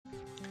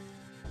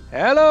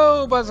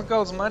Hello, boys and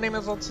girls, my name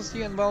is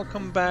Zoltan and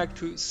welcome back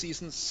to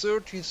Season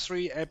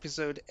 33,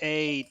 Episode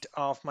 8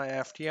 of my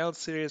FTL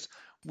series.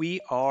 We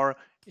are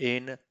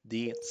in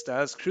the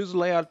Stars Cruiser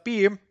Layout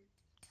B.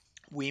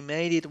 We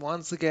made it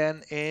once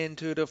again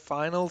into the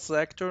final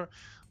sector.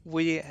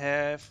 We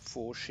have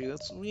 4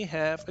 shields, we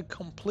have a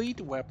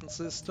complete weapon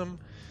system.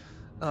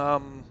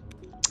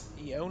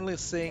 The only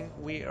thing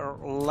we are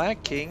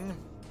lacking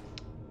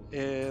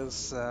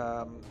is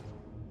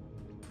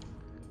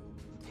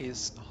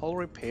hull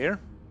repair.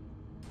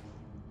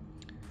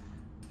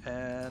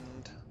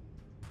 And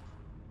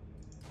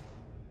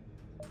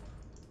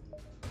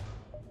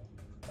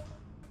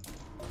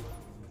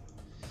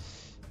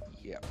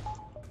yeah,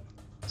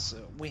 so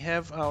we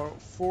have our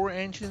 4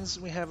 engines,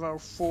 we have our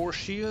 4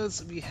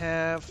 shields, we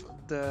have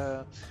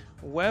the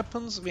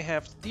weapons, we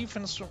have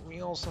defense,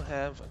 we also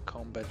have a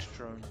combat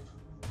drone.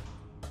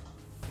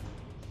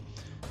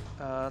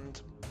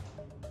 And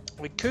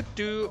we could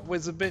do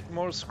with a bit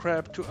more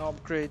scrap to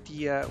upgrade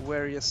the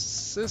various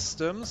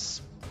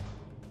systems.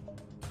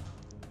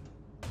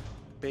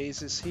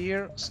 Base is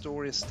here,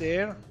 store is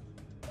there.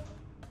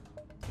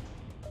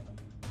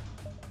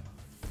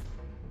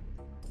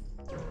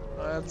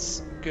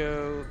 Let's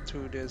go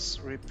to this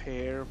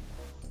repair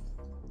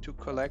to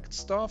collect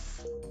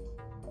stuff.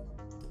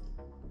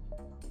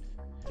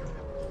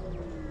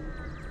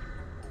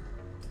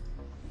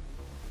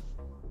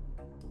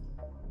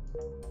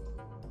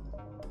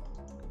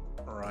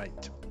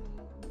 Right.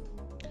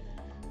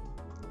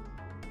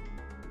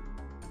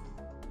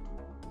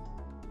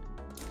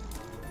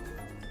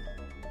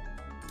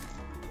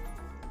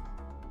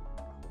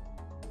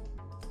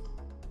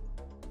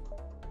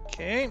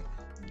 Okay.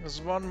 There's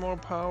one more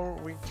power.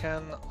 We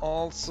can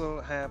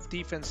also have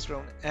defense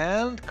drone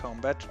and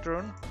combat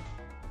drone.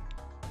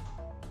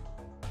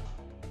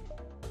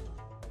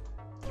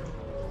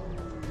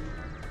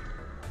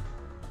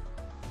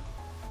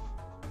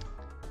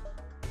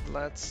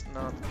 Let's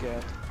not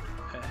get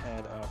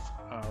ahead of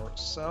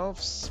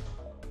ourselves.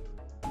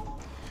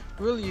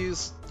 We'll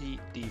use the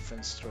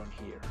defense drone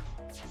here.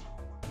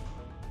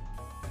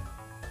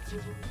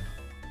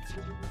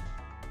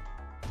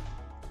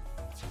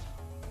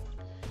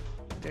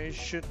 They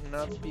should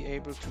not be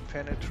able to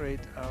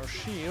penetrate our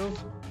shield,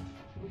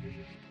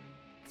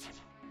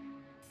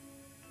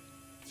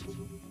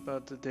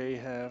 but they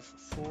have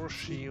 4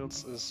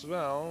 shields as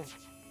well.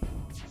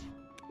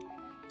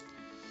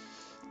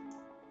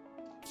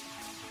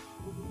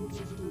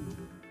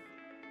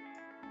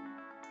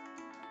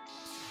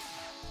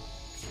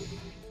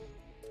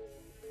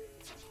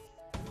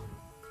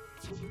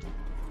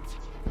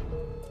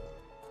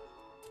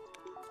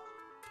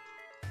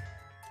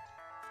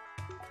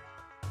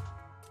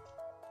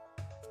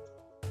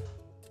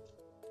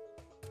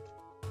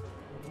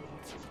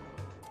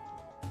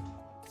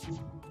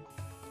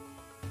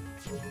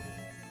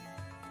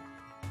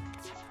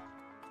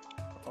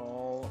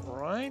 All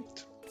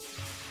right.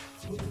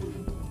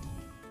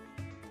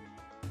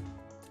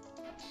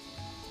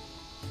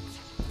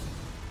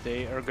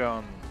 They are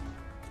gone.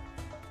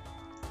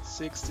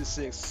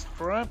 66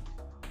 scrap.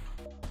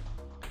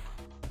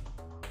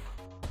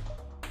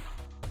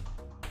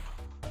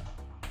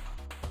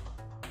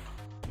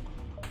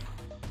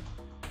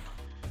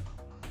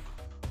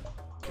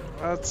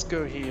 Let's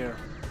go here.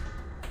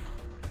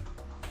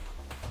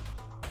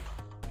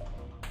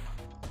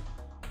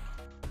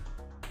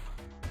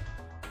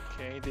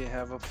 Okay, they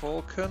have a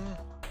Falcon.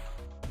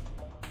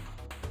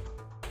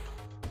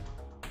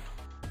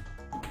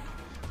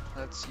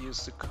 Let's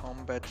use the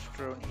combat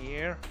drone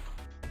here.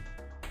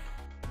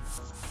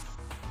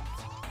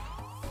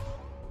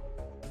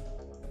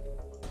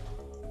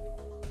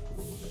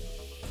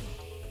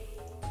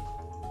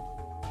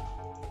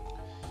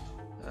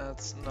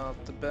 That's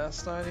not the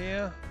best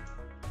idea.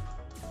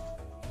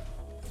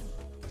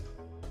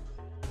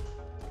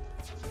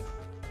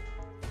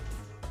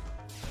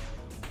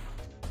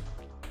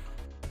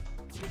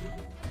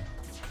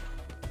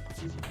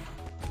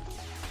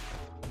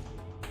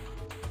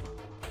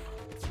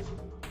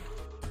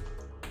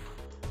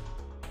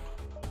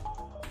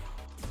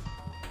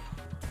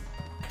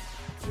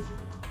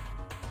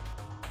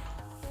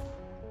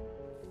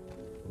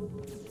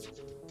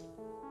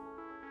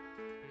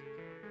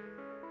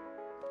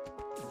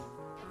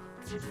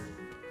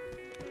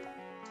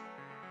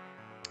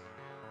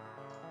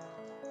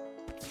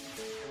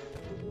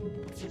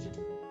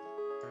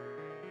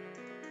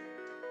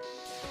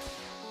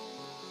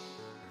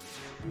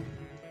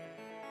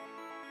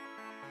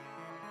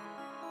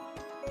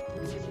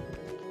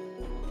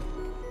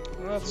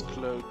 Let's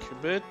cloak a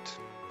bit.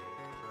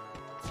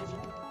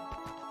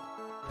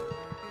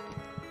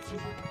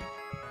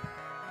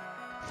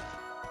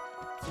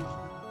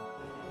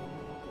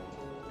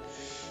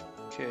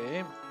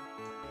 Okay.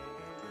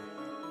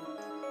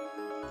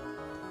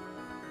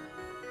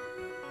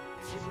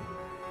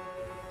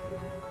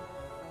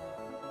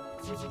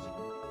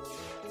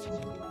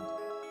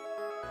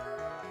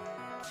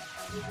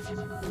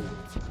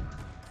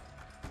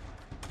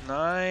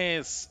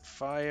 Nice!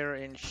 Fire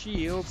and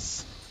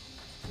shields.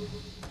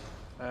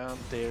 And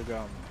they're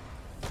gone.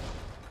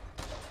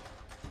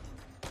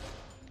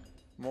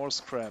 More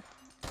scrap.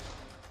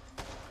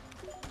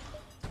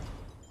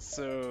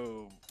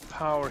 So,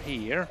 power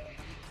here.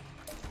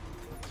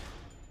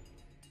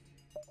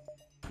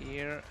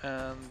 Here,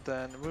 and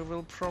then we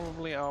will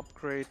probably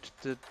upgrade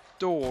the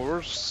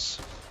doors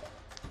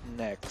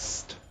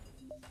next.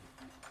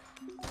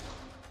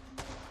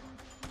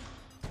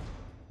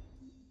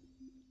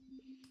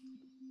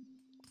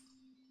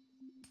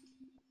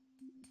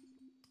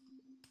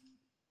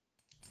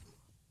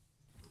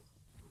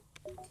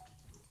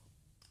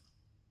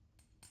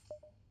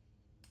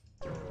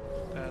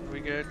 And we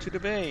go to the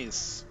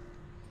base.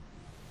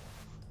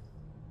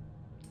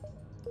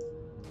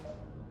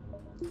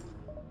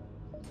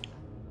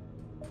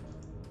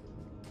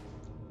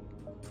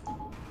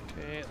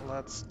 Okay,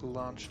 let's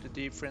launch the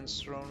defense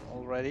drone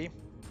already.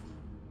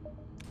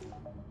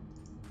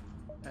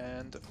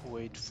 And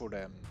wait for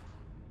them.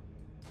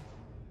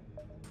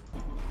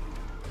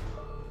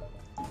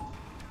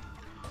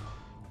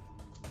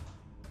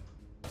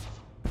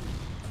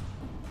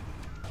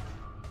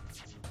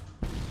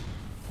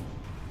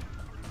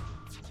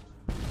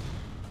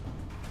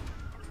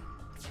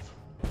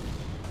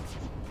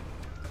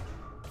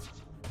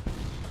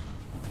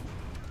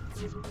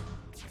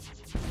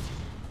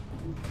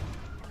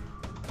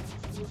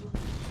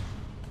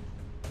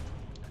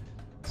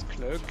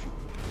 Slug.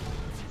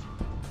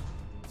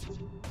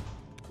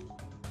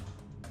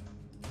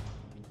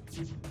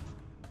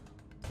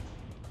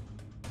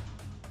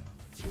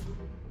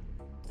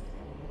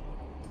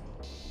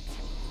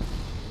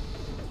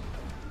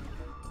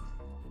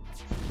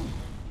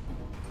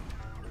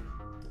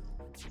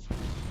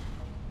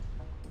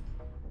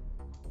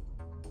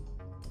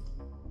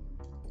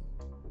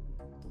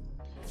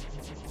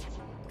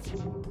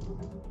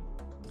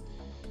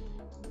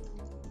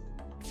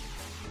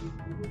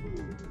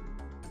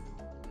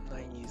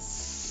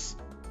 Nice.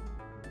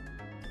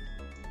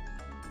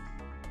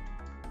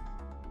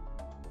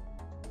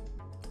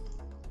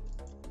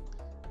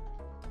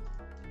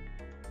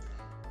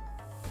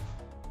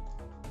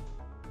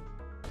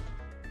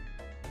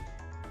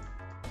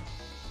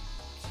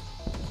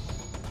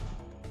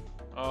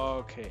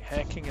 Okay,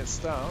 hacking is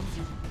down.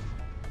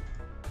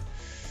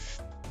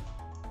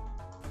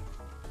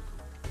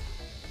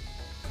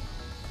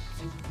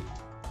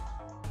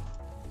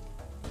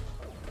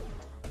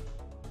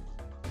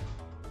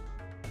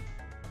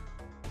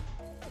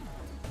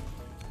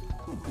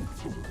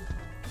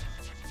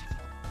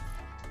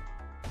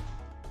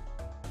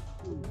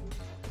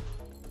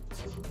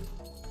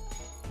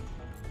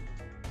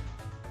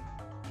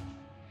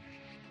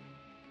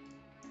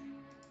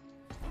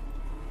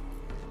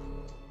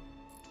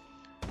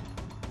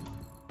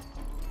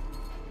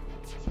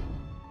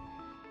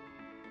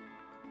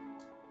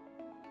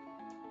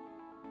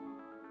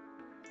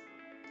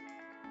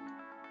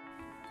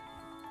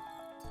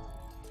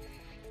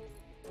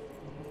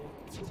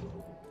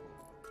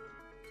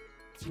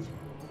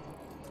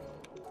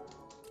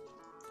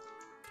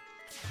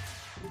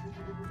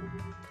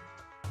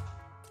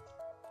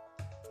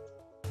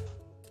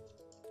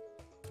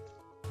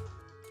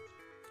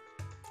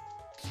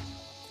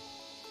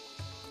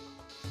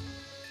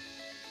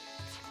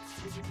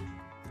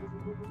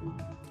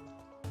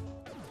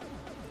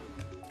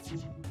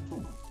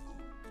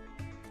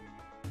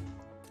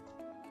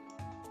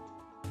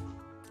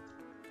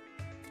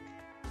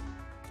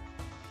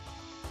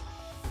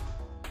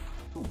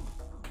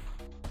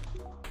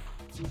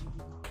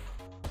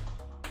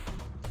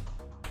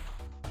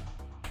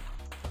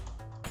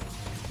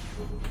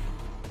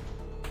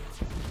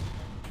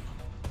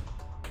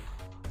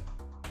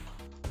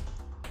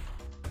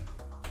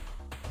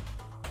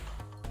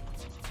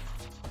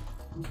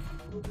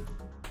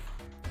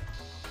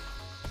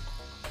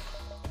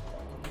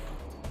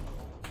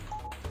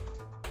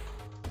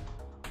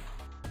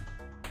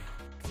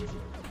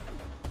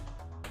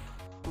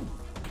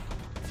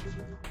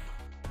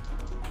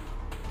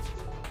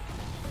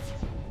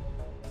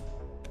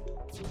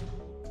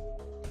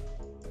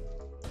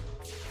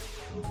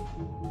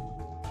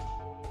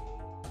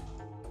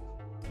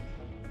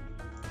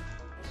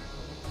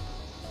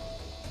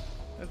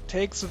 It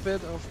takes a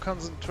bit of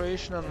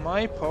concentration on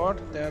my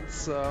part,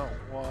 that's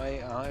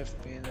why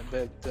I've been a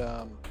bit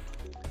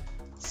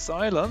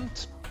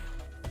silent.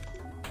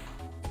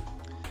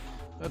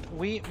 But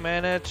we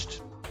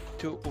managed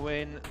to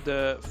win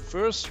the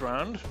first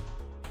round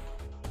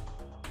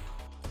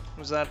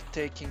without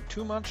taking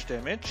too much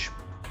damage.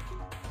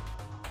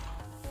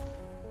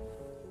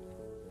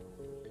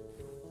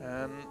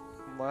 And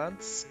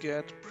let's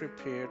get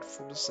prepared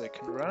for the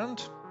second round,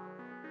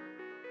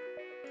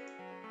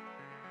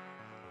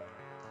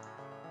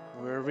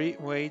 where we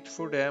wait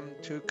for them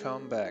to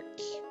come back.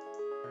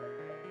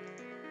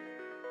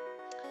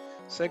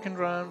 Second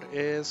round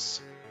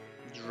is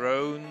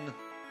drone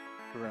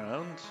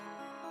round,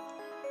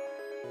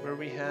 where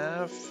we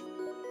have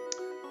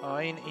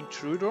Iron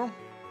Intruder,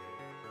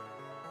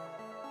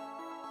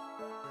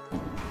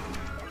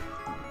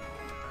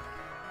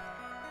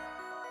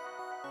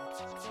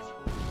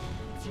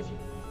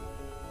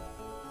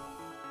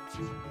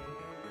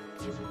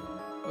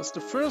 Was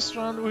the first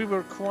round we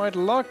were quite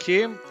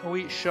lucky.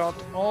 We shot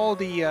all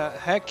the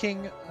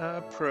hacking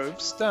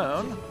probes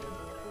down.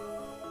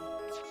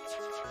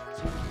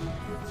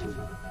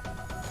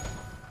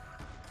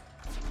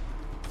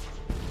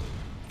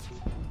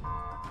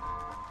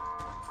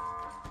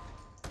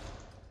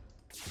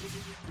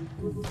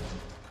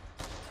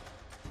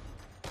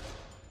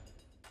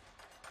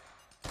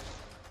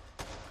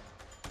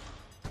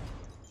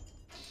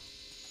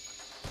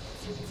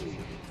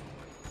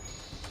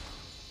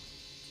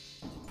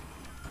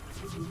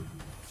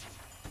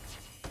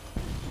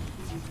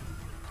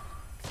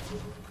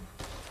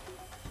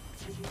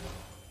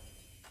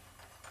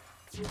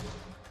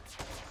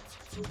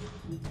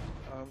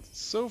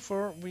 So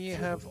far we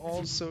have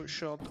also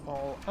shot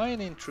all ion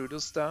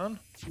intruders down.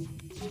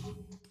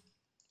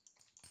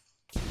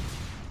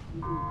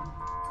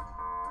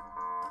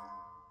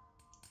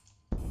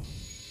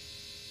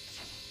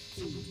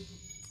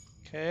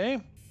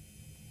 Okay.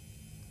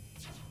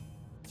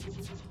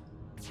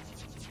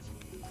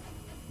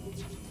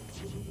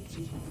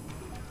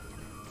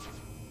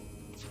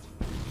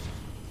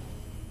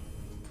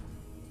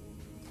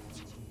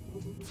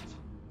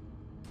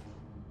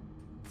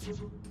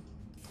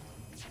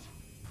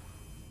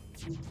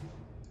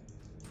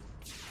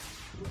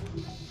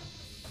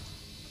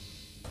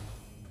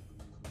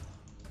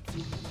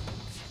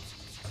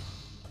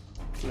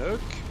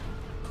 Look.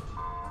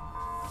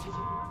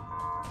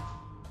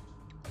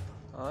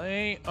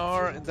 I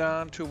are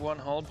down to 1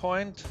 hull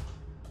point.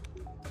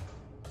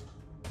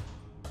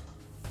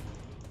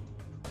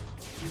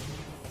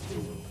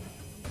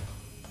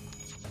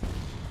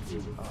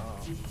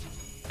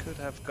 Could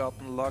have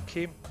gotten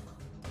lucky.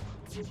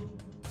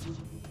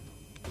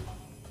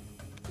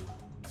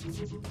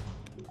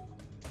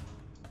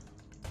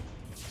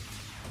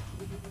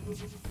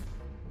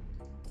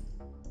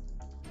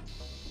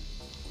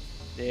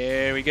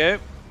 There we go.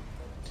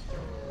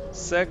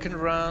 Second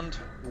round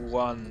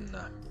won.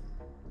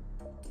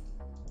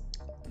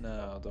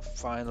 Now the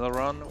final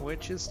run,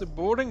 which is the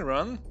boarding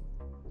run.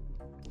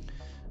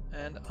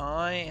 And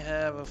I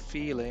have a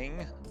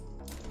feeling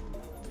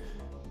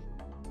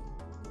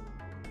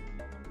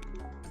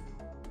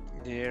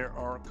there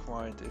are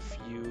quite a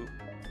few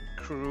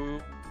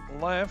crew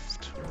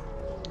left.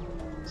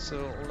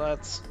 So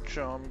let's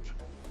jump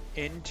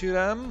into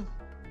them.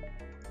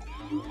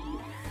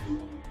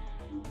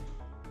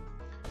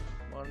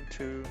 1,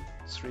 2,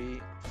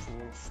 3,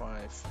 4,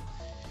 5.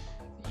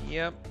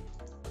 Yep.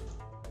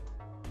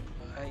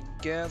 I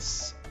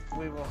guess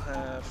we will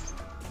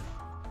have...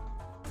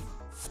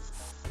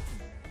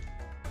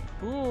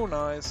 Ooh,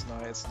 nice,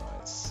 nice,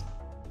 nice.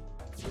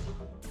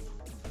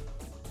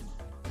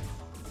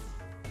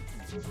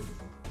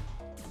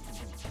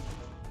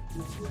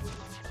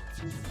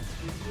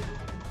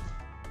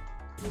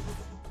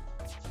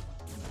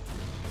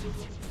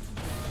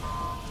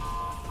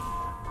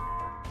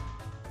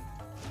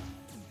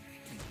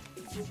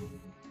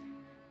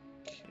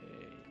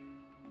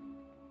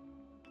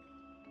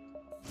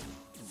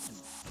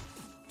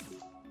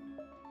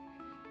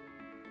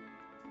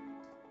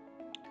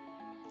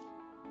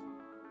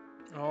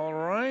 All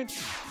right.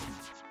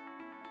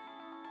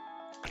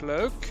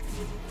 Cloak.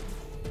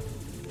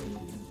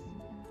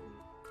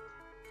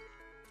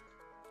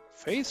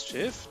 Phase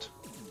shift.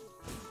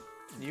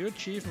 New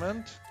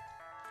achievement.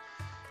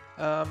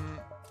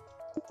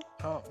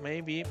 Oh,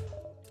 maybe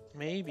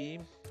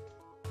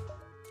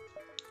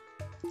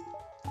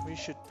we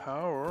should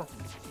power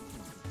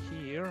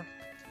here.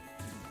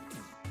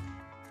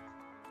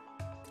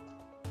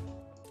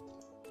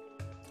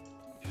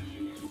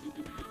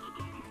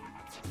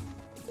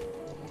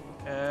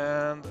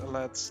 And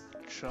let's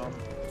jump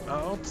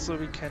out so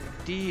we can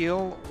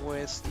deal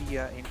with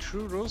the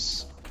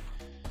intruders.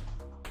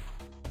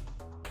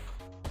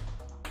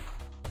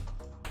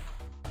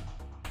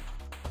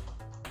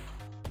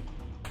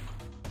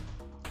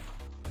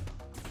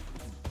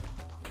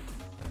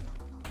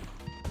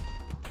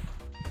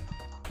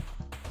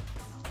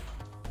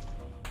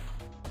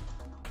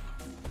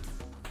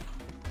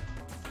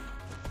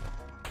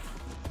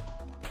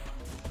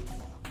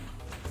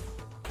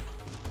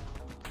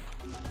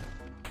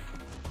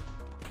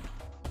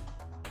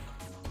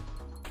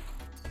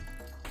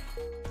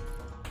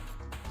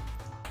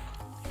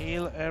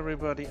 Heal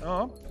everybody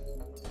up.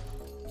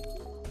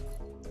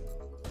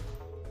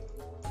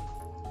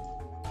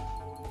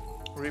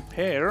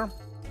 Repair.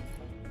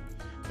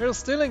 We're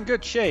still in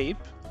good shape,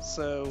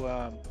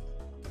 so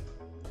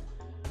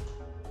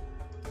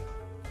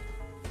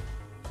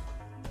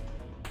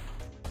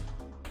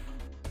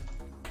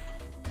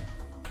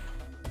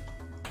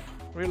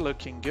we're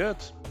looking good.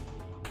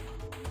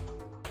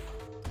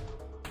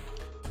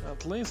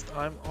 At least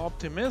I'm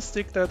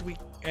optimistic that we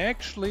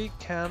actually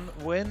can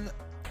win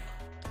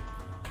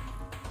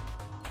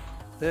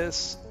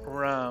this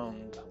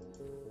round.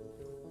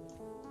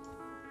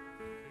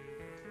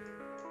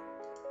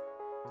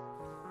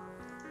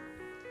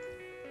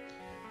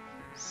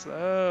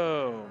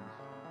 So,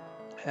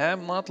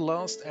 have not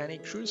lost any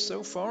crews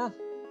so far.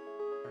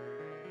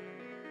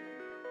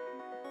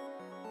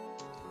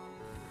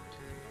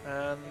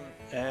 And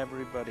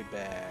everybody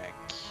back.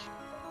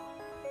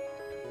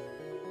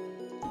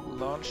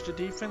 Launch the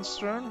defense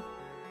turn.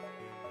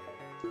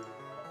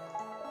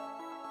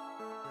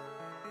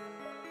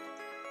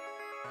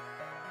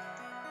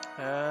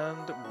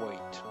 And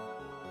wait.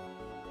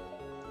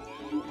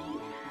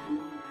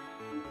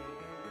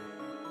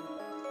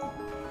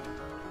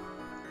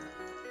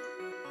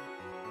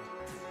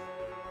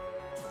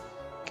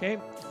 Okay,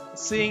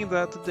 seeing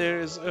that there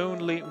is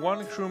only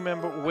one crew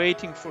member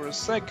waiting for a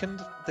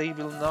second, they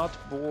will not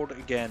board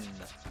again.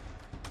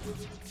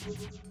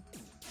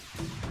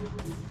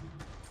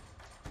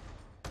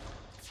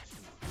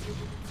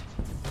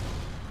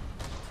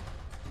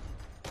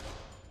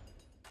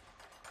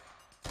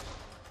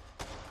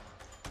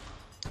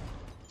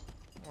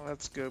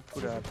 Let's go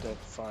put out that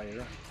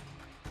fire.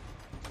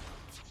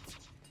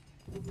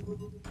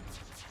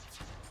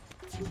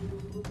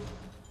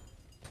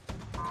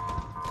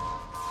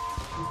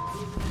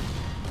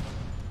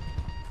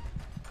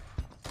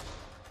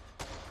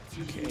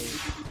 Okay.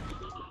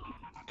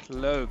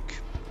 Cloak.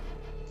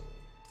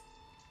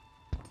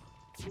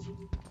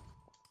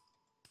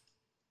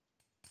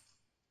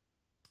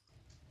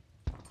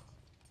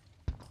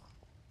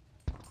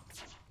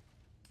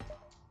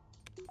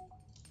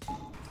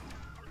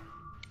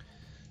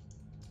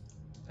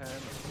 And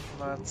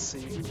let's see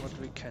what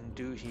we can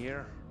do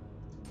here.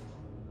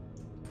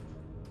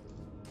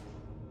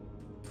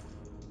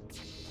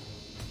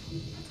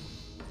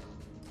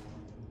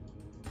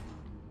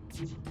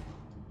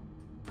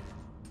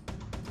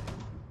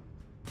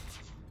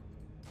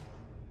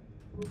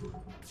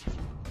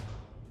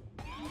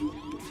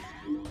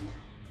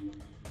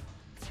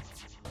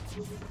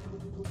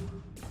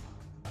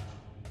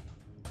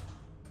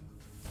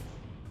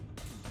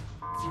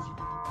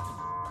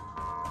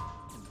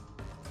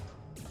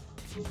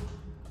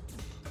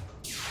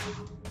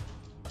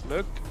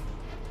 Look.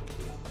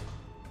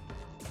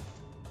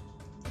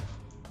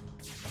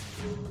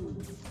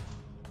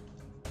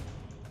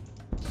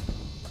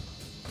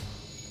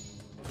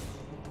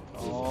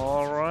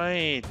 All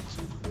right.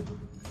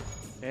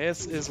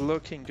 S is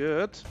looking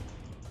good.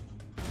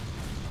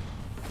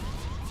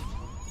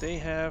 They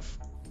have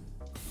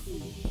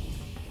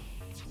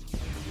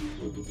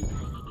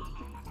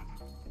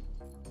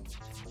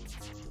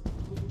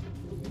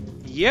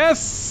yes!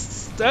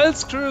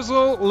 Stealth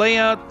Cruiser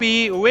Layout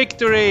B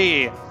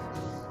victory!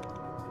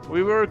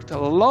 We worked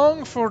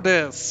long for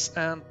this,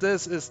 and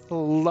this is the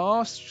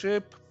last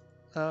ship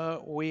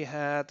we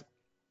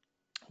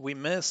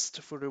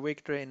missed for the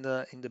victory in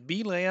the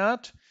B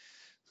layout.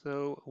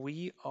 So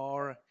we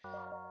are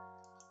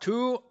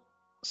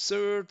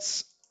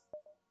 2/3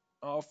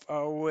 of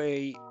our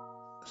way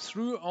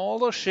through all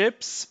the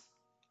ships,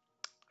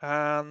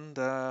 and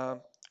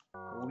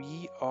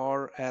we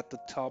are at the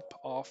top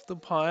of the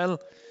pile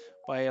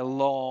by a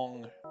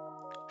long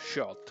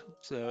shot.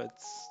 So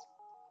it's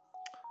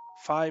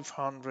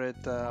 500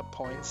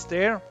 points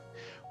there.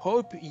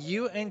 Hope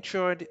you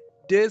enjoyed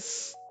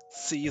this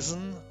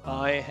season.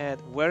 I had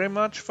very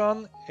much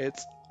fun.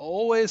 It's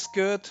always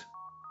good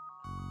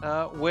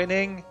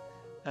winning,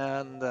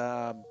 and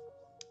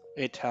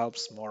it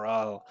helps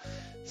morale.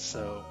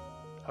 So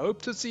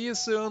hope to see you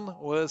soon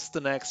with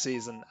the next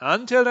season.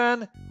 Until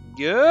then,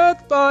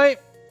 goodbye!